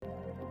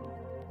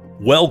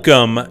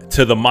Welcome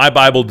to the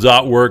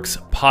MyBible.Works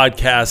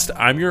podcast.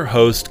 I'm your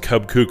host,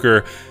 Cub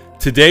Cooker.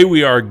 Today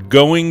we are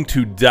going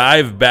to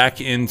dive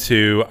back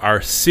into our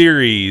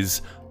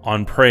series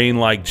on praying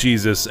like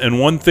Jesus. And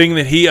one thing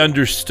that he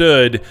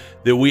understood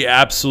that we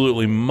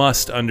absolutely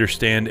must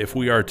understand if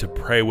we are to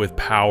pray with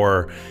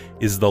power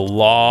is the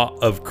law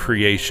of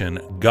creation,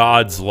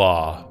 God's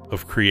law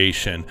of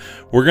creation.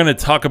 We're going to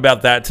talk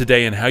about that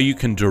today and how you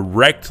can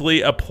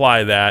directly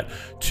apply that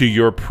to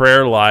your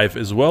prayer life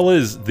as well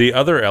as the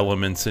other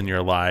elements in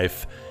your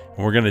life.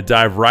 And we're going to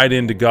dive right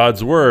into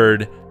God's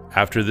Word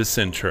after this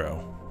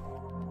intro.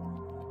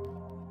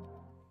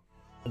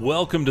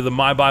 Welcome to the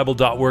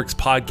MyBible.Works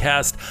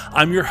podcast.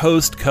 I'm your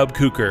host, Cub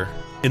Cooker.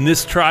 In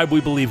this tribe,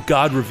 we believe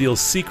God reveals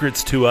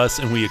secrets to us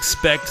and we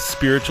expect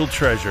spiritual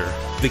treasure.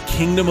 The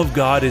kingdom of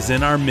God is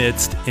in our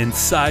midst,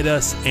 inside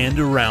us, and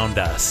around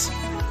us.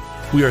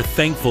 We are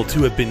thankful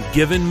to have been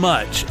given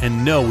much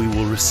and know we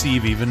will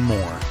receive even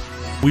more.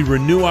 We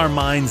renew our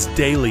minds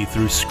daily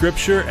through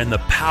Scripture and the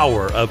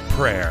power of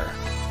prayer.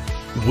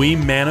 We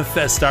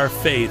manifest our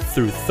faith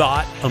through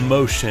thought,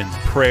 emotion,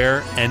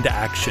 prayer, and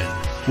action.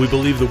 We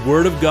believe the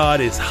Word of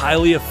God is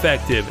highly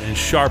effective and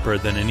sharper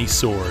than any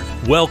sword.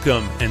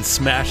 Welcome and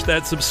smash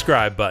that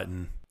subscribe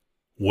button.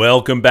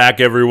 Welcome back,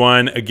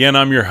 everyone. Again,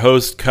 I'm your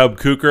host, Cub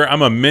Cooker.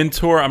 I'm a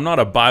mentor. I'm not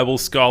a Bible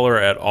scholar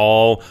at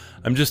all.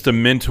 I'm just a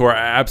mentor.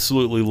 I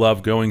absolutely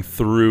love going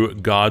through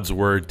God's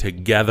Word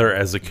together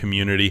as a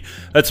community.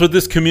 That's what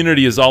this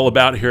community is all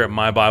about here at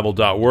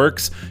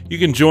MyBible.Works. You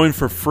can join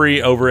for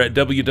free over at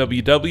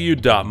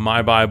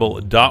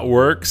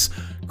www.mybible.works.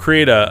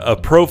 Create a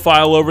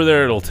profile over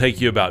there. It'll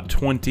take you about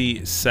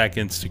 20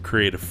 seconds to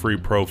create a free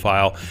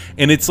profile.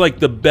 And it's like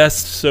the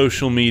best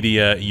social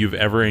media you've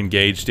ever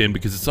engaged in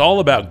because it's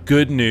all about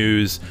good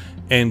news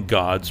and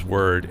God's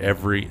Word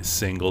every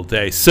single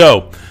day.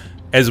 So,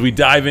 as we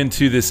dive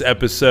into this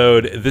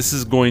episode, this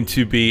is going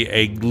to be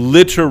a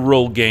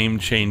literal game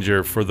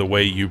changer for the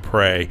way you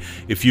pray.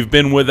 If you've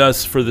been with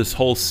us for this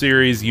whole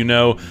series, you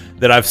know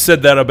that I've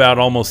said that about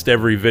almost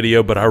every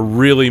video, but I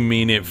really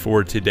mean it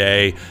for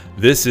today.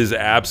 This is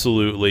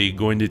absolutely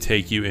going to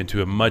take you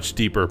into a much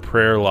deeper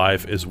prayer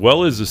life as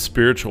well as a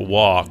spiritual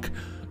walk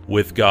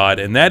with God,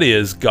 and that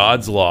is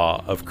God's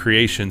law of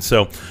creation.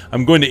 So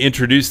I'm going to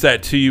introduce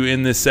that to you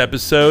in this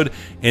episode,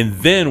 and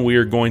then we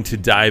are going to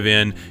dive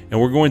in and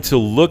we're going to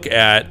look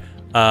at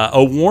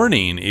a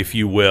warning, if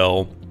you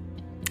will,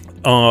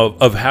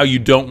 of how you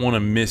don't want to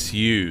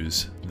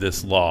misuse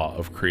this law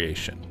of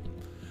creation.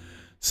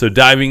 So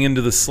diving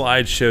into the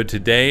slideshow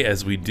today,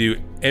 as we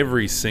do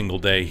every single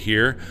day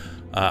here,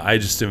 I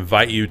just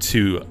invite you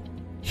to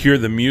hear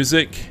the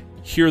music,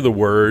 hear the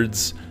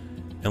words,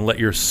 and let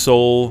your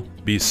soul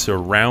be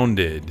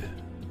surrounded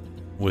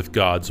with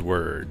God's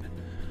Word.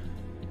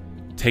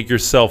 Take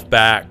yourself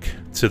back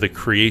to the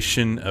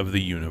creation of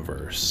the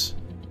universe.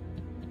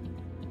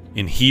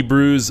 In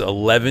Hebrews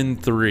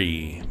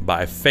 11:3,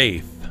 by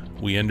faith,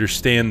 we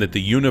understand that the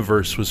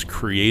universe was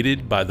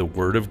created by the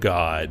Word of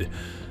God,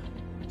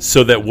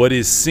 so that what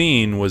is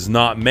seen was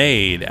not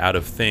made out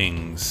of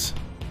things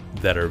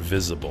that are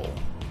visible.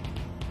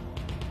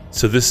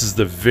 So this is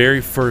the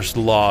very first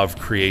law of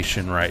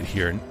creation right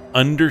here.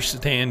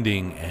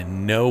 Understanding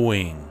and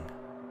knowing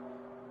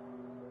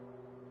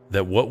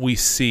that what we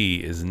see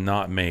is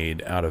not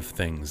made out of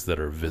things that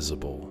are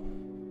visible.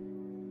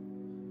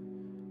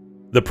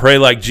 The Pray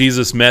Like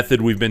Jesus method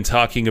we've been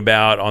talking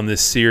about on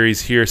this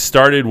series here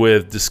started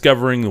with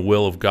discovering the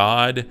will of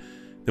God.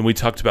 Then we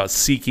talked about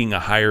seeking a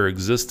higher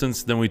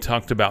existence. Then we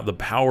talked about the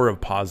power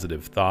of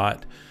positive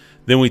thought.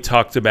 Then we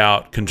talked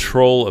about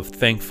control of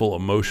thankful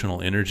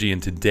emotional energy.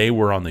 And today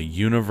we're on the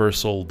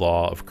universal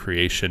law of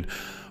creation,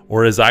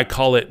 or as I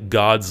call it,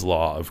 God's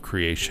law of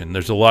creation.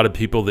 There's a lot of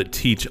people that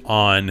teach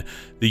on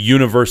the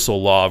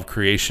universal law of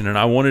creation, and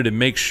I wanted to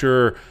make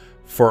sure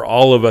for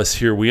all of us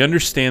here, we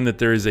understand that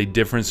there is a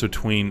difference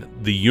between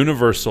the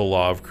universal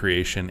law of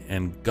creation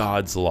and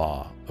God's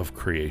law of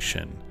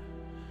creation.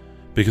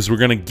 Because we're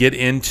going to get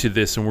into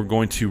this and we're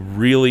going to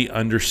really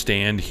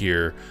understand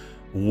here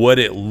what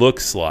it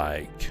looks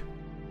like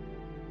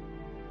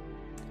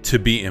to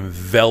be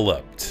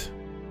enveloped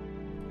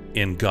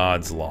in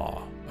God's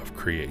law of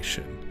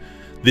creation.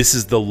 This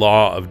is the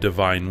law of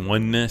divine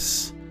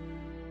oneness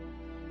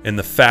and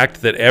the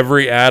fact that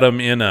every atom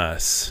in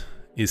us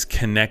is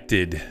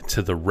connected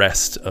to the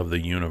rest of the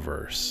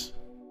universe.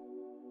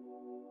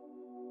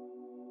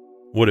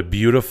 What a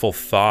beautiful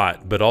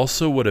thought, but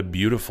also what a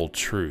beautiful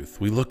truth.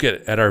 We look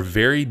at our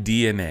very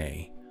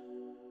DNA,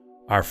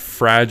 our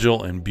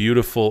fragile and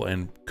beautiful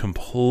and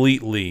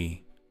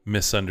completely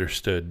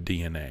misunderstood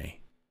DNA.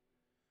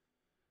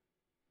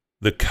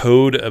 The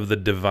code of the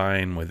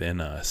divine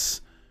within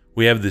us.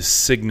 We have this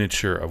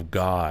signature of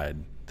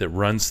God that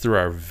runs through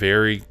our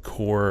very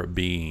core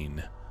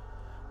being,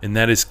 and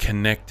that is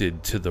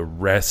connected to the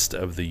rest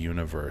of the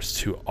universe,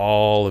 to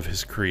all of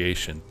His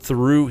creation,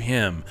 through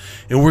Him.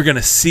 And we're going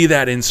to see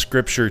that in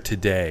Scripture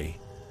today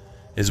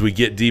as we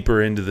get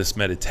deeper into this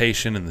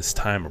meditation and this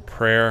time of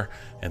prayer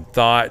and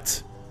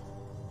thought.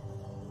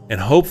 and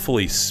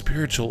hopefully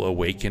spiritual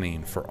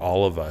awakening for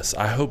all of us.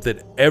 I hope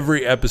that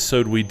every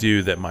episode we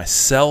do, that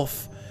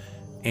myself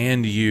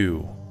and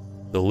you,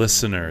 the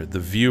listener,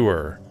 the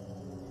viewer,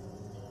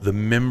 the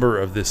member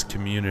of this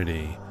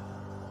community,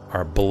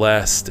 are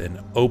blessed and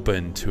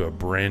open to a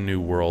brand new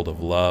world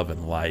of love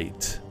and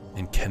light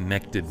and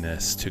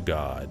connectedness to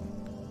God.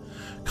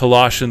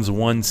 Colossians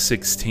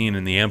 1:16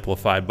 in the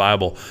Amplified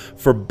Bible,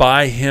 for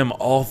by him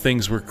all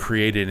things were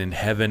created in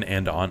heaven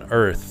and on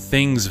earth,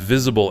 things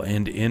visible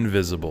and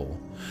invisible,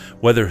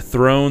 whether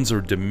thrones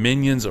or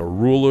dominions or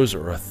rulers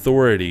or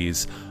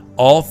authorities,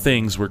 all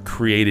things were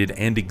created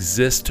and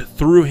exist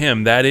through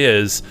him, that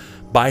is,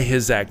 by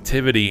his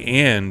activity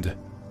and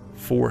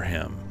for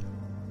him.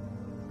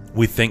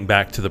 We think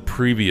back to the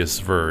previous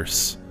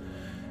verse,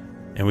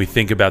 and we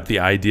think about the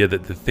idea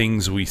that the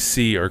things we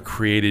see are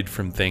created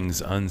from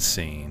things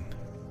unseen.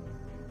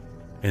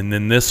 And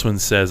then this one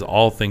says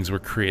all things were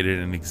created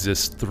and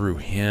exist through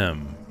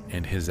him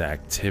and his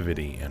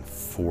activity and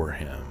for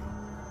him.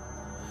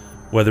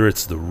 Whether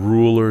it's the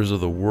rulers of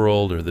the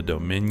world or the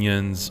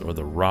dominions or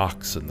the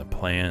rocks and the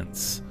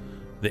plants,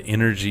 the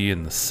energy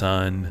in the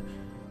sun,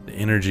 the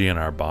energy in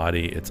our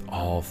body, it's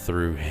all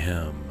through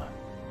him.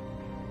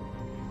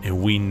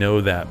 And we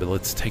know that, but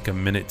let's take a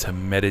minute to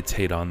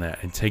meditate on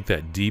that and take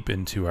that deep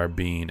into our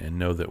being and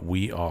know that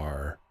we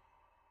are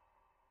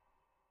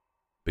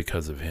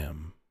because of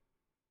him.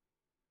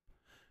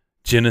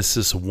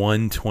 Genesis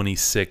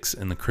 1:26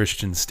 in the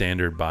Christian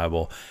Standard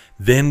Bible.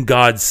 Then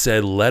God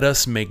said, let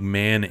us make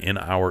man in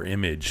our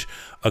image,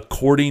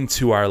 according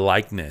to our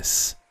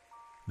likeness.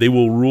 They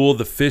will rule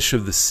the fish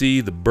of the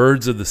sea, the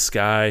birds of the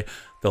sky,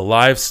 the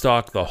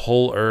livestock, the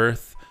whole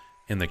earth,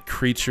 and the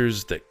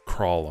creatures that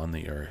crawl on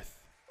the earth.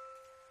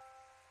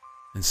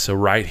 And so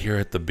right here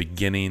at the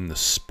beginning, the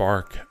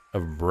spark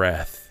of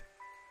breath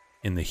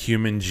in the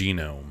human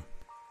genome,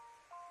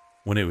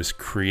 when it was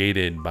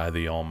created by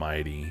the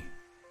Almighty,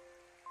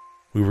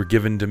 we were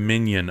given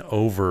dominion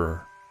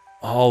over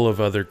all of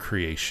other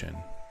creation.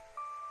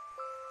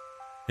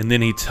 And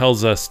then he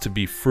tells us to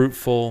be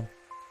fruitful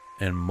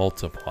and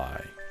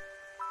multiply.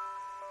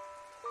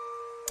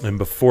 And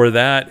before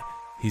that,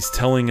 he's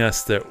telling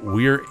us that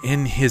we're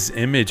in his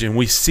image, and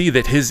we see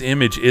that his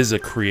image is a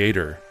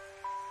creator.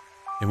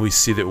 And we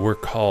see that we're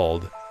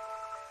called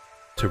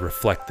to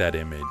reflect that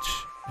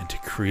image and to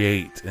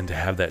create and to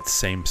have that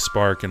same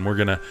spark. And we're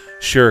going to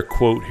share a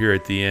quote here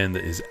at the end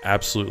that is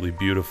absolutely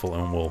beautiful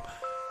and will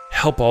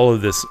help all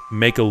of this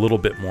make a little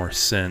bit more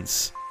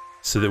sense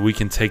so that we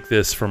can take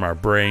this from our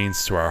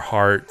brains to our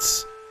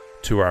hearts,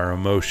 to our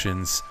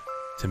emotions,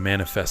 to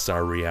manifest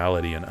our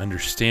reality and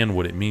understand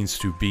what it means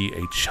to be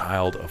a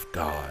child of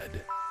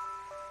God.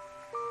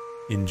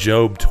 In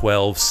Job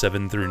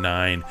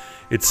 12:7-9,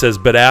 it says,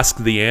 but ask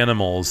the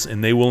animals,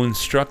 and they will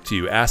instruct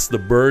you. Ask the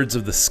birds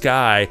of the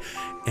sky,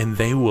 and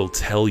they will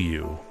tell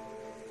you.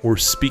 Or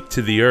speak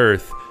to the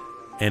earth,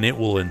 and it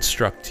will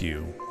instruct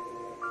you.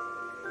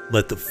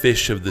 Let the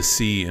fish of the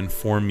sea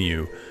inform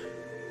you.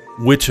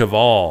 Which of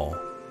all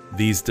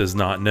these does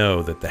not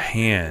know that the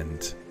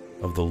hand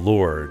of the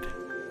Lord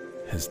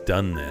has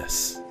done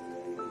this?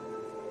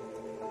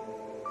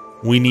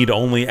 We need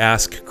only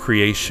ask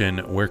creation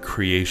where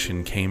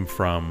creation came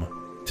from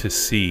to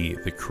see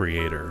the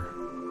Creator.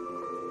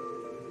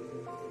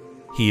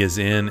 He is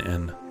in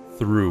and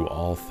through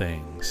all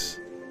things.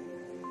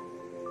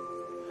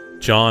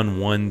 John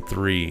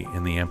 1:3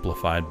 in the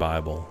Amplified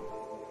Bible.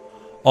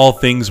 All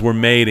things were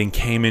made and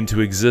came into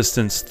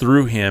existence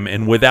through him,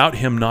 and without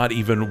him not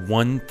even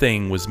one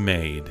thing was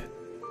made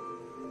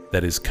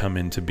that has come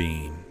into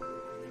being.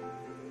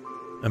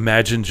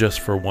 Imagine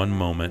just for one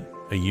moment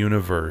a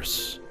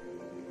universe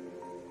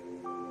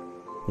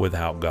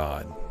without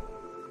God.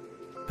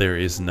 There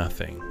is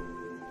nothing.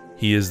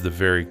 He is the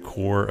very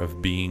core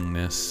of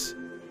beingness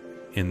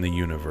in the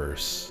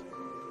universe.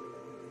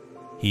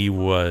 He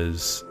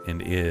was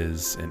and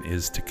is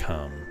to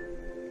come.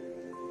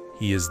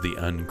 He is the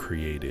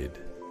uncreated.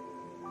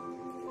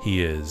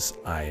 He is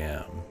I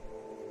am.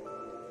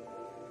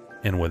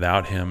 And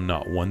without him,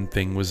 not one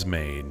thing was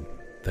made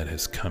that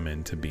has come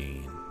into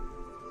being.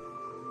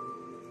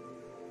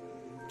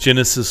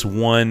 Genesis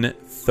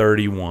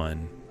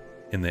 1:31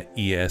 in the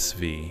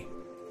ESV.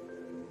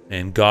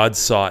 And God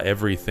saw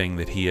everything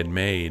that he had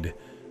made,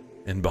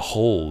 and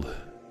behold,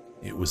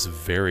 it was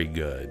very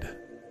good.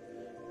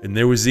 And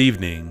there was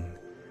evening,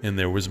 and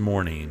there was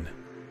morning,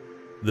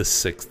 the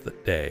sixth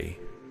day.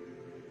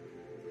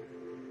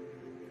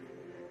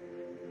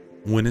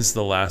 When is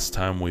the last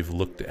time we've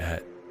looked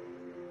at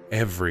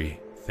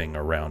everything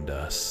around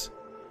us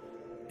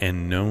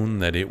and known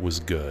that it was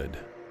good?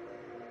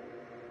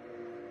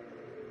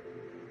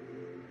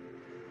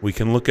 We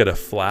can look at a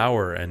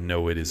flower and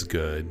know it is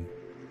good,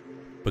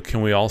 but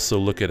can we also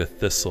look at a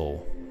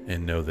thistle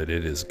and know that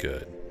it is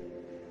good?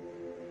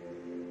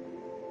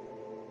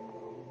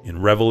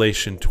 In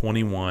Revelation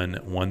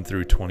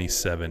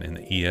 21:1-27 in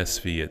the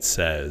ESV, it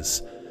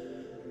says,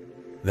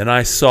 Then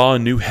I saw a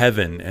new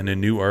heaven and a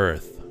new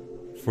earth,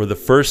 for the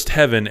first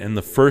heaven and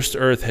the first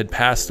earth had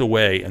passed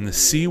away, and the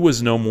sea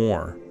was no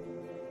more.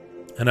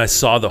 And I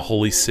saw the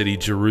holy city,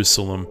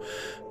 Jerusalem,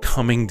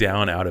 coming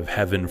down out of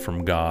heaven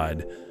from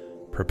God,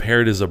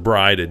 prepared as a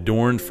bride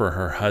adorned for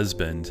her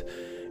husband.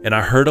 And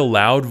I heard a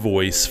loud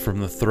voice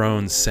from the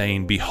throne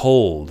saying,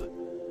 "Behold,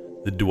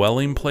 the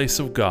dwelling place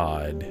of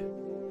God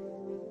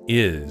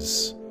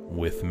is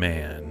with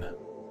man.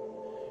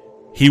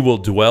 He will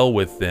dwell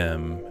with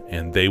them,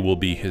 and they will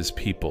be his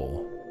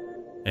people,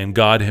 and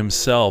God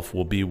himself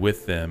will be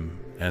with them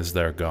as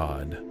their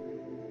God."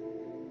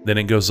 Then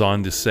it goes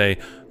on to say,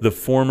 "The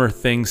former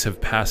things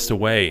have passed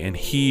away, and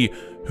he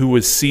who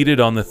was seated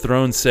on the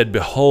throne said,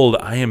 'Behold,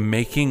 I am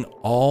making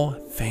all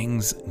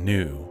things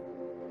new.'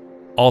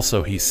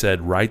 Also he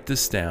said, 'Write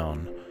this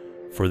down,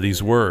 for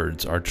these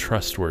words are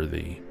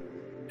trustworthy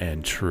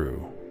and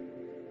true.'"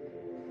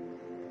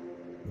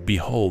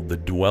 Behold, the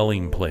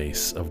dwelling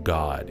place of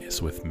God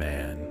is with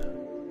man.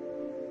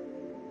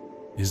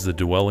 Is the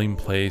dwelling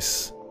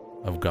place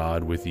of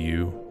God with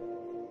you?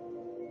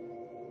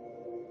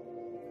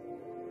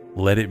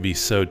 Let it be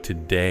so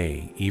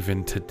today,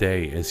 even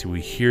today, as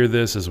we hear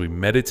this, as we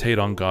meditate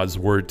on God's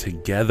word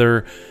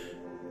together,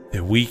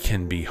 that we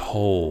can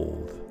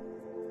behold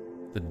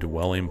the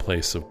dwelling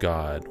place of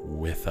God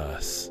with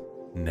us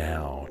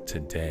now,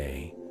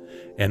 today,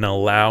 and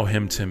allow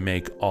him to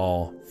make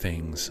all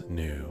things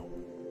new.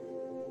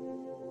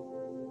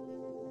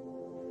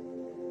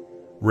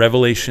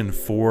 Revelation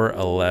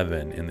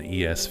 4:11 in the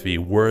ESV,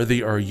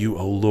 "Worthy are you,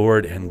 O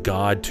Lord and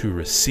God, to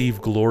receive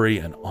glory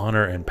and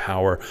honor and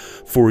power,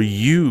 for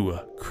you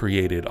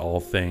created all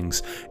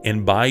things,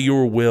 and by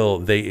your will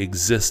they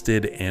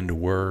existed and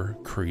were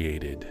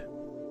created."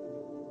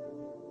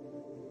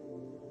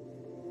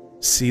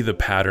 See the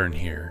pattern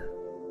here.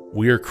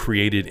 We are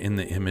created in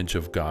the image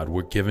of God.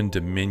 We're given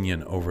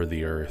dominion over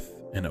the earth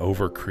and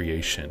over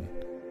creation.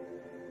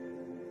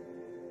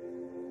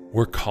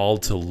 We're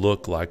called to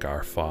look like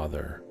our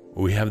Father.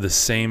 We have the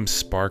same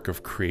spark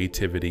of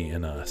creativity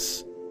in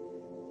us.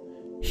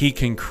 He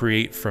can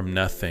create from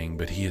nothing,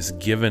 but he has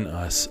given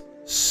us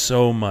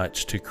so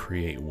much to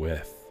create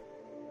with.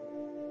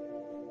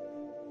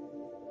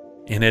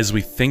 And as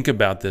we think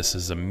about this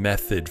as a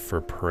method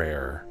for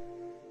prayer,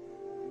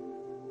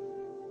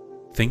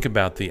 think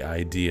about the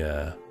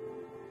idea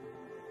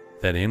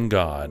that in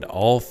God,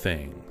 all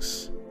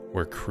things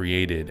were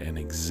created and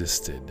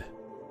existed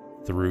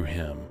through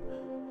him.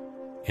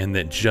 And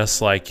that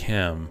just like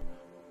him,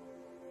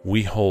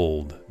 we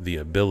hold the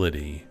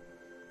ability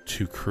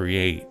to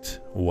create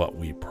what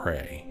we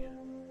pray.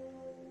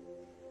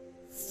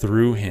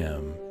 Through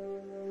him,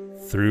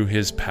 through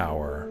his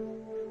power,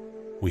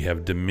 we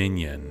have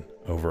dominion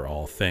over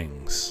all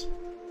things.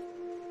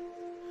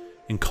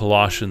 In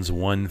Colossians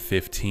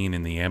 1:15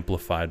 in the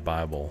Amplified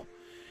Bible,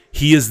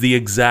 "He is the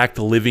exact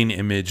living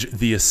image,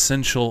 the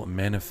essential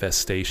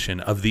manifestation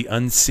of the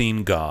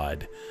unseen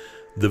God,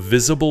 the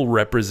visible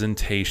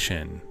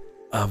representation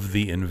of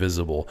the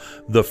invisible,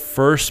 the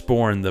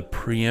firstborn, the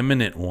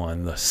preeminent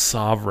one, the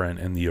sovereign,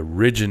 and the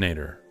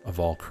originator of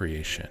all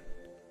creation."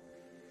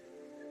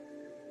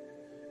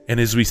 And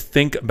as we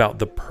think about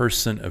the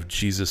person of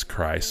Jesus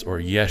Christ, or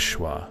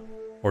Yeshua,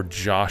 or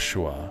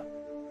Joshua,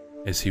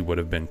 as he would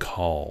have been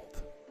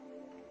called,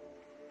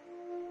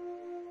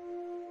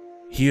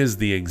 he is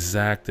the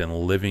exact and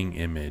living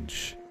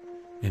image,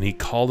 and he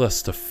called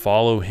us to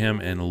follow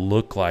him and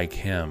look like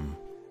him.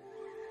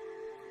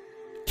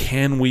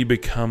 Can we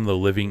become the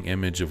living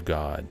image of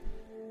God?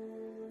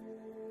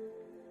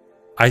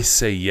 I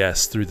say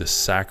yes, through the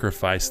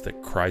sacrifice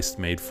that Christ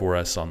made for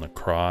us on the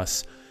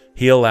cross.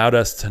 He allowed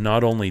us to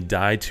not only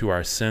die to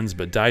our sins,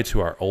 but die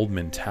to our old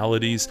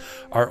mentalities,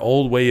 our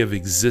old way of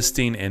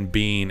existing and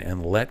being,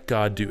 and let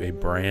God do a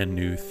brand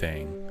new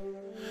thing,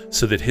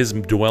 so that his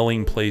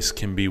dwelling place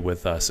can be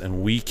with us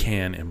and we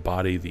can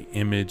embody the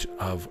image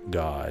of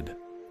God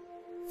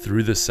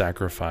through the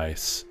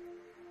sacrifice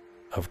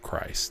of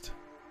Christ.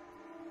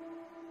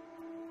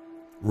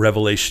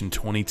 Revelation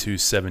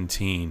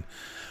 22:17,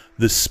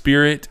 "The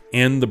Spirit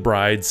and the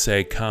bride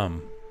say,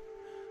 'Come.'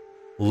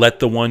 Let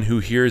the one who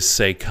hears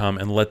say, 'Come,'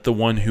 and let the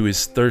one who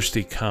is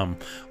thirsty come.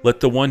 Let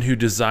the one who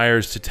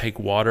desires to take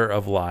water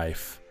of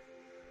life,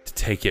 to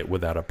take it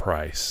without a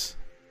price."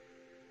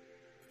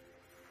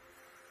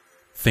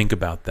 Think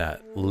about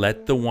that.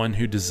 Let the one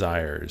who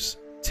desires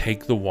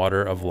take the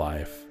water of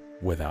life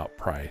without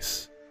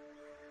price.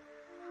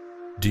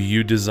 Do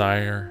you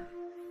desire?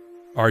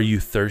 Are you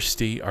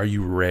thirsty? Are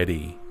you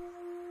ready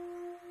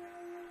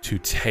to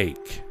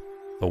take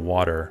the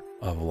water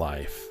of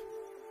life?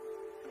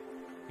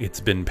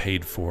 It's been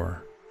paid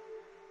for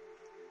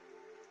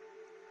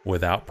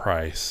without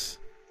price.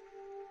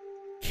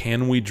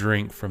 Can we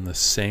drink from the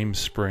same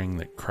spring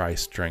that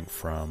Christ drank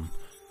from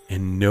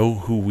and know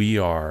who we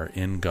are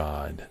in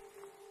God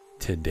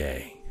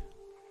today?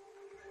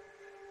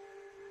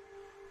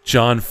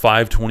 John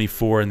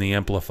 5:24 in the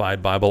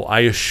Amplified Bible,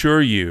 "I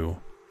assure you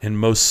and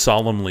most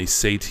solemnly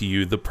say to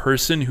you, the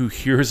person who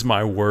hears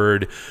my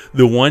word,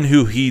 the one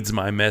who heeds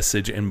my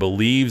message and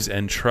believes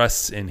and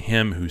trusts in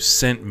him who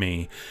sent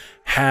me,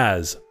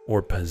 has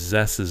or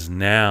possesses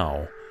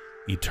now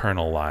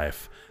eternal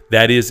life,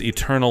 that is,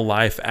 eternal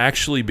life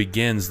actually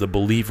begins. The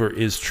believer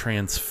is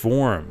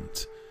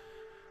transformed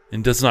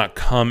and does not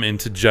come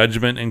into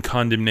judgment and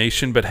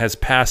condemnation, but has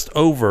passed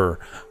over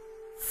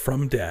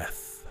from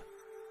death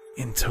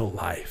into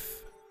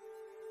life.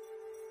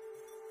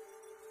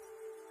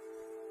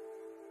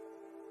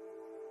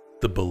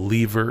 The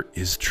believer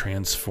is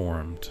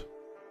transformed,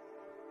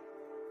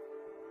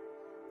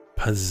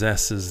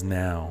 possesses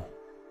now,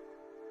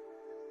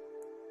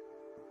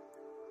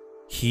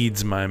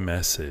 heeds my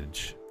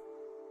message.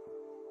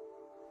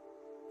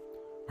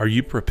 Are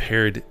you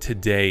prepared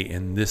today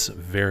in this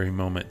very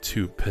moment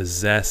to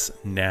possess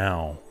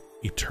now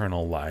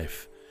eternal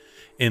life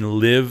and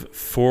live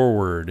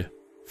forward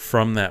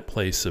from that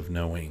place of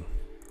knowing?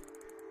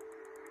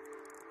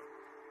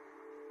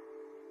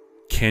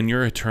 Can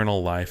your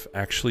eternal life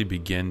actually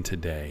begin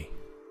today?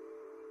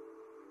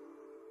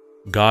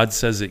 God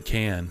says it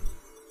can.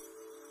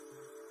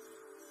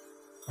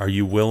 Are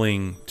you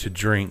willing to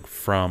drink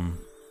from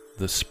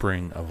the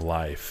spring of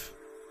life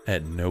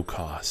at no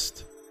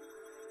cost?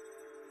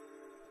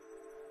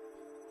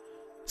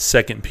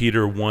 2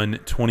 Peter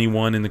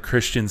 1:21 in the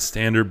Christian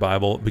Standard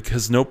Bible,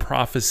 because no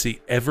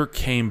prophecy ever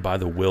came by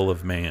the will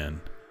of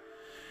man.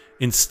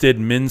 Instead,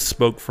 men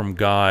spoke from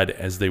God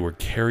as they were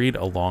carried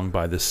along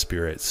by the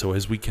Spirit. So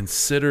as we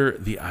consider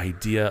the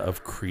idea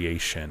of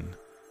creation,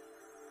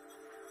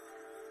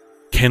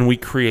 can we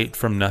create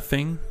from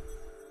nothing?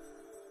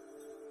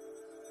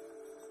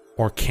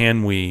 Or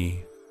can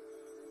we,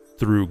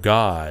 through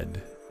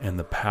God and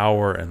the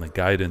power and the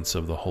guidance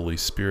of the Holy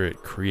Spirit,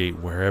 create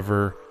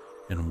wherever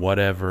and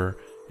whatever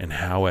and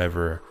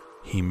however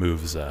He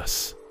moves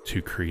us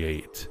to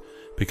create?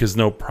 Because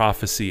no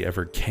prophecy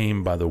ever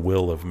came by the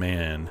will of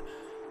man.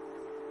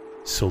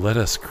 So let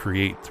us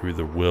create through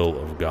the will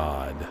of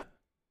God.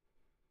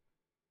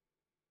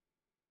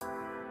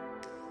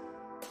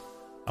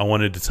 I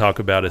wanted to talk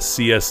about a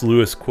C.S.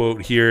 Lewis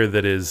quote here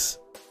that is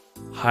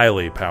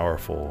highly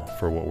powerful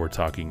for what we're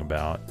talking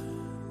about.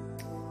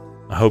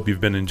 I hope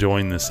you've been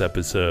enjoying this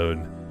episode.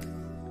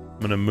 I'm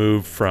going to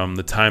move from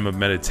the time of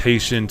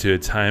meditation to a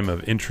time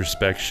of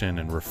introspection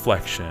and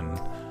reflection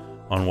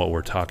on what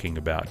we're talking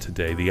about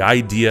today. The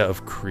idea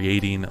of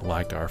creating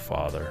like our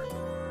Father.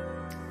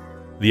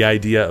 The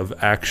idea of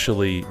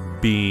actually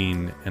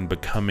being and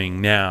becoming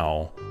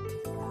now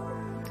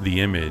the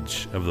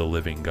image of the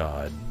living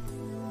God.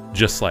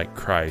 Just like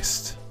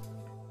Christ.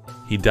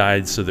 He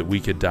died so that we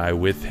could die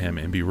with Him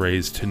and be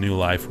raised to new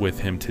life with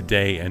Him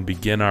today and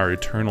begin our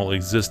eternal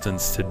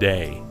existence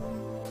today.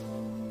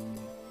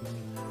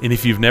 And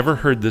if you've never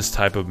heard this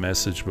type of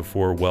message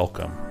before,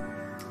 welcome.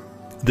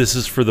 This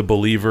is for the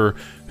believer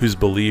who's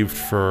believed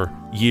for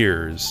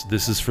years.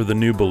 This is for the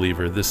new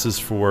believer. This is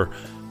for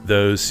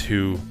those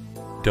who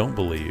don't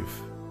believe.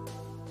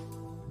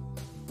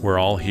 We're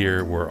all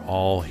here. We're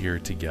all here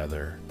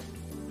together.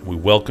 We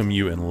welcome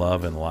you in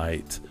love and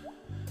light.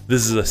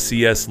 This is a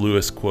C.S.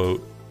 Lewis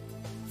quote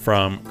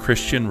from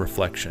Christian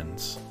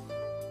Reflections.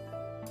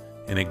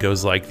 And it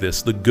goes like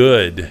this: the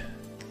good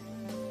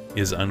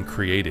is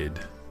uncreated.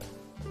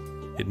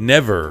 It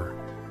never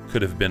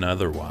could have been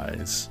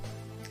otherwise.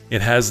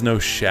 It has no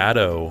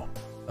shadow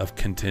of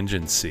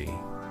contingency.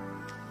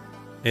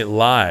 It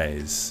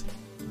lies,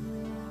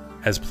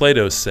 as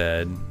Plato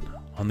said,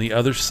 on the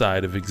other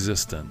side of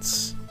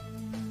existence.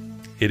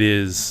 It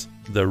is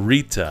the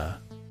Rita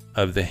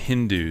of the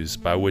Hindus,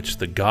 by which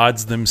the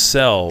gods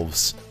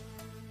themselves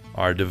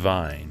are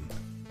divine.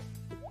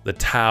 The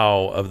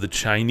Tao of the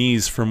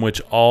Chinese, from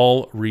which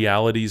all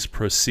realities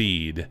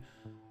proceed.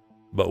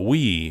 But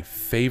we,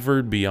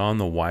 favored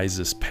beyond the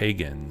wisest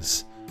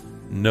pagans,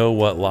 know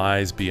what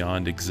lies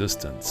beyond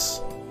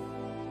existence.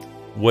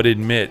 What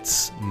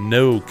admits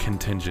no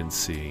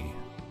contingency,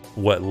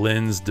 what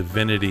lends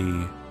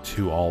divinity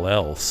to all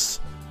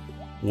else,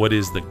 what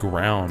is the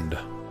ground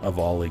of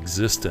all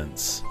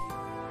existence,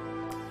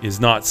 is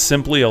not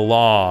simply a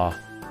law,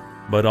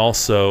 but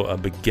also a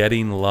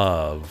begetting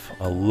love,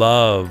 a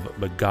love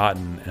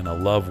begotten, and a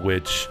love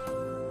which,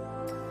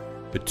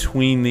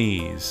 between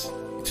these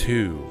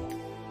two,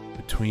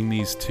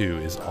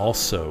 is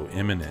also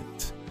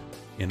immanent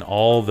in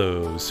all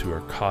those who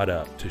are caught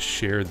up to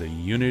share the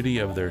unity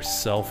of their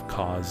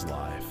self-caused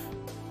life.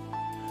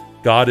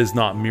 God is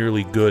not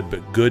merely good,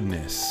 but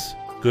goodness.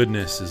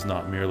 Goodness is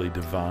not merely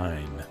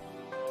divine,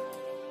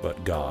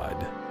 but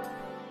God.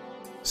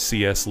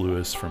 C.S.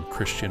 Lewis from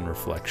Christian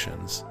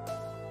Reflections.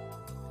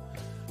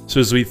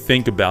 So as we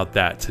think about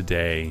that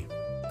today,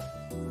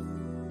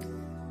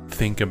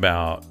 think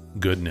about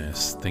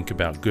goodness. Think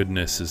about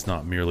goodness is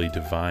not merely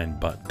divine,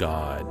 but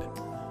God,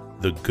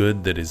 the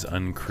good that is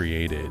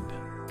uncreated.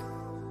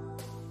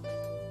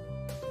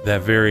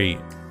 That very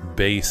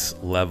base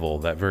level,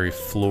 that very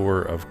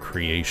floor of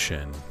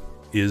creation,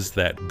 is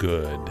that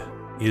good,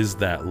 is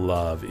that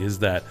love, is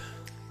that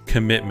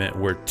commitment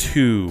where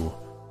two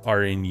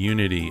are in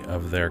unity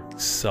of their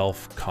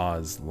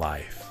self-caused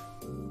life.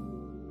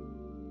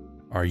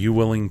 Are you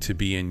willing to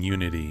be in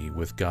unity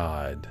with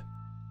God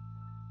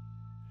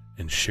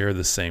and share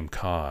the same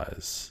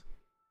cause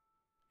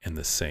and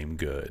the same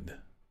good?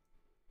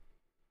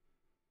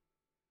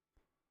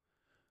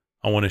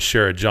 I want to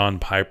share a John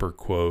Piper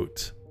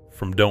quote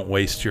from Don't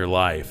Waste Your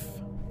Life.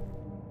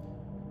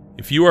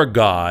 If you are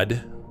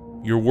God,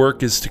 your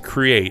work is to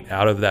create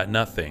out of that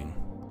nothing.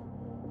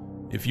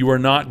 If you are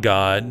not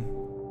God,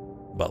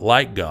 but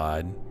like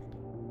God,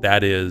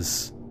 that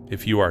is,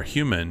 if you are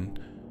human,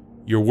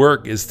 your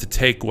work is to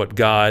take what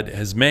God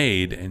has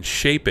made and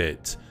shape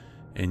it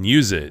and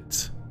use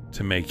it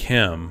to make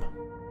Him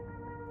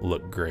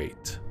look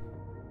great.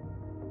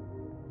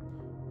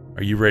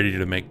 Are you ready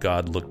to make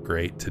God look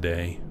great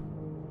today?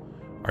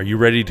 Are you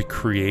ready to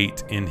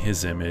create in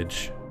His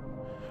image?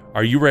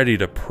 Are you ready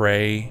to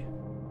pray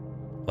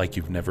like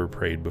you've never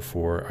prayed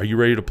before? Are you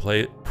ready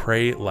to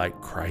pray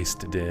like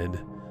Christ did?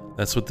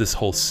 That's what this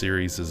whole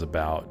series is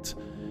about.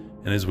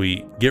 And as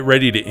we get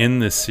ready to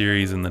end this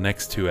series in the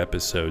next 2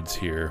 episodes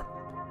here,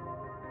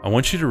 I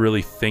want you to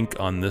really think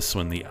on this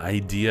one, the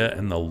idea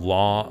and the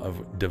law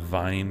of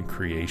divine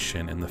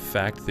creation, and the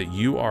fact that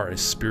you are a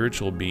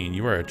spiritual being.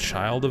 You are a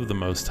child of the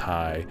Most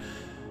High.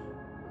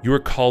 You are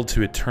called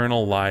to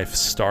eternal life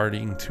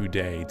starting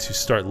today, to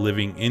start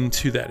living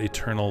into that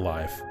eternal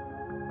life.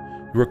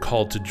 You are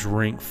called to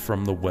drink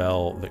from the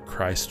well that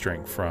Christ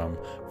drank from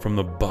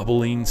the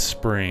bubbling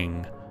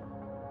spring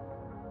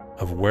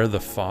of where the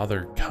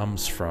Father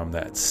comes from,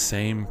 that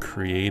same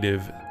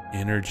creative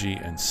energy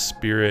and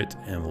spirit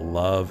and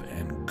love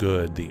and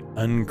good, the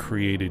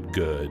uncreated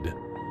good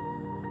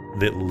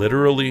that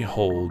literally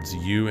holds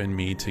you and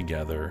me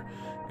together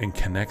and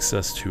connects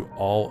us to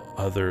all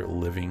other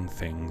living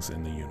things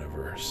in the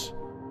universe.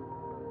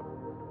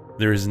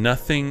 There is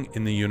nothing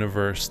in the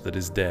universe that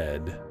is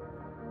dead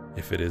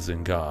if it is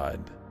in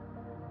God.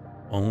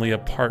 Only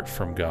apart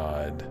from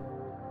God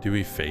do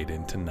we fade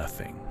into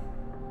nothing.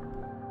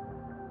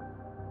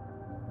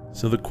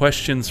 So the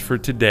questions for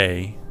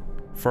today,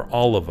 for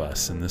all of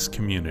us in this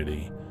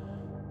community,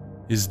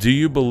 is: do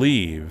you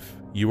believe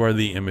you are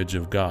the image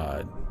of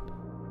God?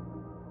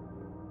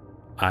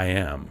 I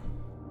am.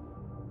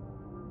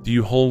 Do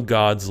you hold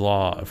God's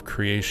law of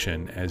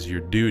creation as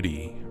your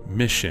duty,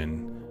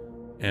 mission,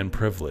 and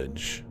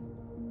privilege?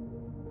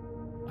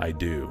 I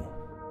do.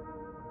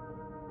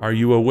 Are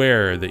you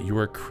aware that you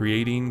are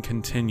creating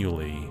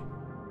continually,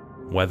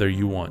 whether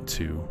you want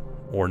to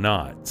or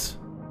not?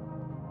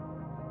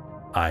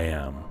 I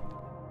am.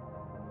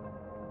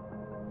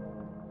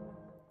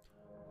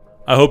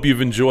 I hope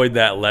you've enjoyed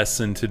that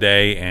lesson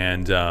today,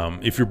 and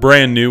if you're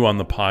brand new on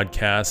the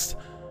podcast,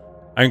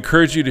 I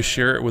encourage you to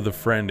share it with a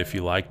friend if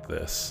you like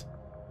this.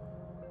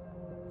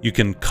 You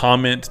can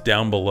comment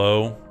down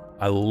below.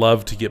 I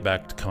love to get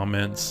back to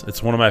comments.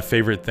 It's one of my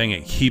favorite things.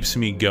 It keeps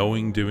me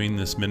going doing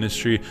this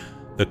ministry.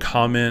 The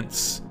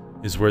comments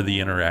is where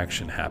the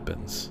interaction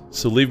happens.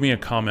 So leave me a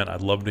comment.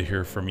 I'd love to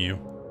hear from you.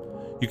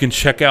 You can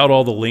check out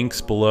all the links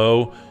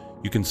below.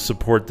 You can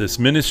support this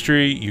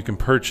ministry. You can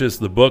purchase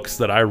the books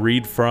that I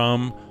read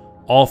from,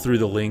 all through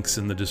the links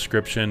in the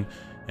description.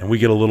 And we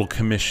get a little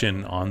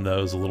commission on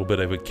those, a little bit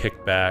of a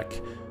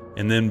kickback.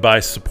 And then by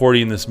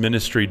supporting this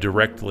ministry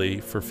directly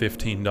for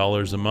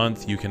 $15 a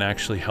month, you can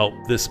actually help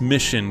this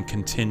mission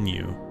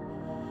continue.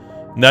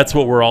 And that's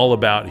what we're all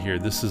about here.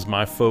 This is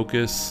my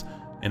focus.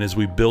 And as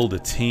we build a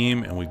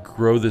team and we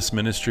grow this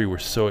ministry, we're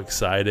so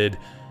excited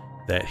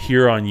that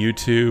here on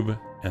YouTube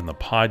and the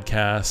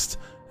podcast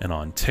and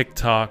on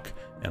TikTok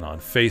and on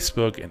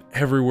Facebook and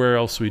everywhere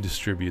else we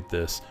distribute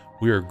this,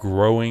 we are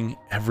growing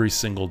every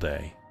single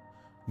day.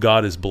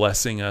 God is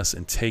blessing us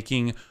and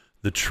taking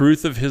the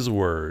truth of His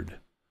word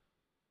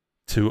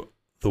to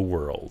the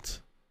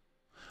world.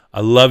 I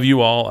love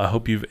you all. I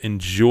hope you've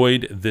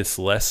enjoyed this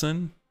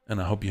lesson,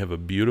 and I hope you have a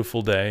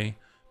beautiful day.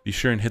 Be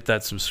sure and hit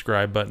that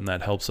subscribe button.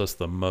 That helps us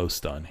the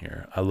most on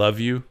here. I love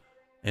you,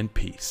 and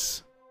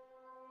peace.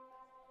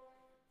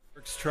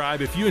 Tribe,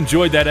 if you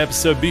enjoyed that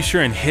episode, be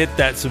sure and hit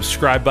that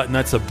subscribe button.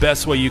 That's the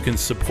best way you can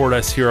support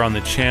us here on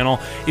the channel.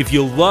 If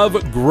you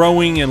love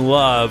growing in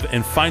love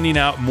and finding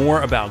out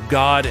more about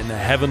God and the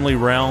heavenly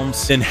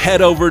realms, then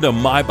head over to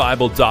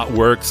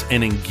mybible.works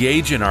and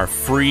engage in our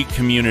free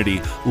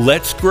community.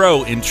 Let's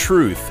grow in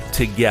truth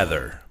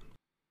together.